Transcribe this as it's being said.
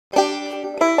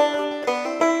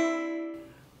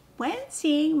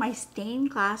seeing my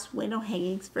stained glass window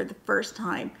hangings for the first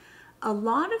time, a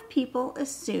lot of people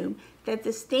assume that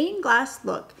the stained glass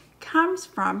look comes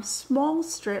from small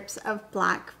strips of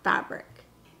black fabric.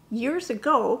 Years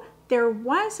ago, there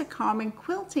was a common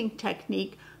quilting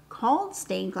technique called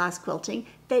stained glass quilting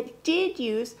that did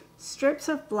use strips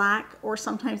of black or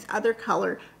sometimes other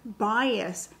color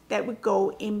bias that would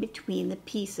go in between the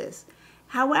pieces.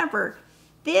 However,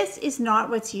 this is not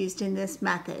what's used in this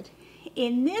method.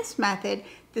 In this method,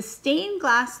 the stained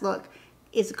glass look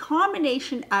is a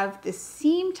combination of the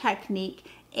seam technique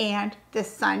and the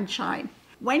sunshine.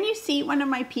 When you see one of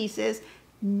my pieces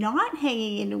not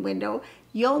hanging in a window,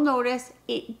 you'll notice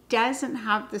it doesn't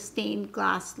have the stained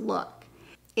glass look.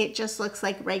 It just looks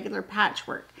like regular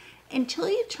patchwork until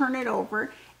you turn it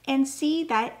over and see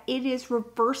that it is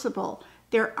reversible.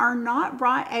 There are not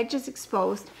raw edges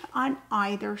exposed on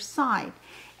either side.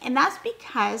 And that's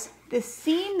because the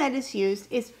seam that is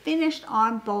used is finished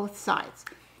on both sides.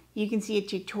 You can see a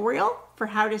tutorial for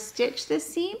how to stitch this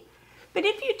seam, but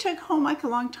if you took home ec a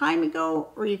long time ago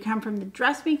or you come from the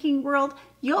dressmaking world,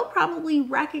 you'll probably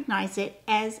recognize it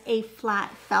as a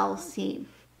flat fell seam.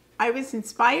 I was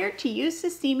inspired to use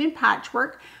this seam in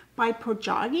patchwork by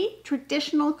Pojagi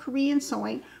Traditional Korean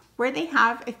Sewing, where they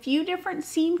have a few different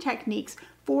seam techniques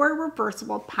for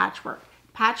reversible patchwork.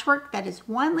 Patchwork that is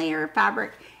one layer of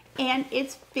fabric and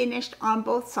it's finished on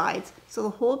both sides, so the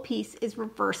whole piece is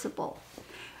reversible.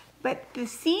 But the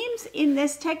seams in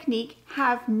this technique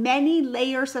have many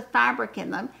layers of fabric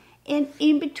in them, and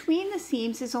in between the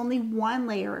seams is only one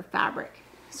layer of fabric.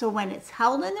 So when it's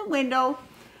held in the window,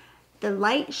 the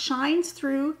light shines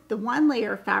through the one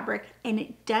layer of fabric and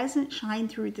it doesn't shine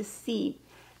through the seam.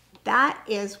 That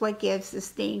is what gives the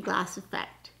stained glass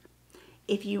effect.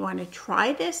 If you want to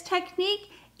try this technique,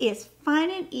 it's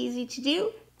fun and easy to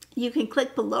do. You can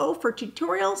click below for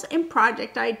tutorials and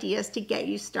project ideas to get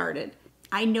you started.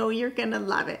 I know you're gonna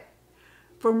love it.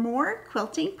 For more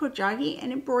quilting, pojagi,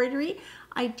 and embroidery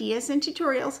ideas and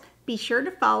tutorials, be sure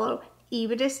to follow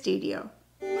Epida Studio.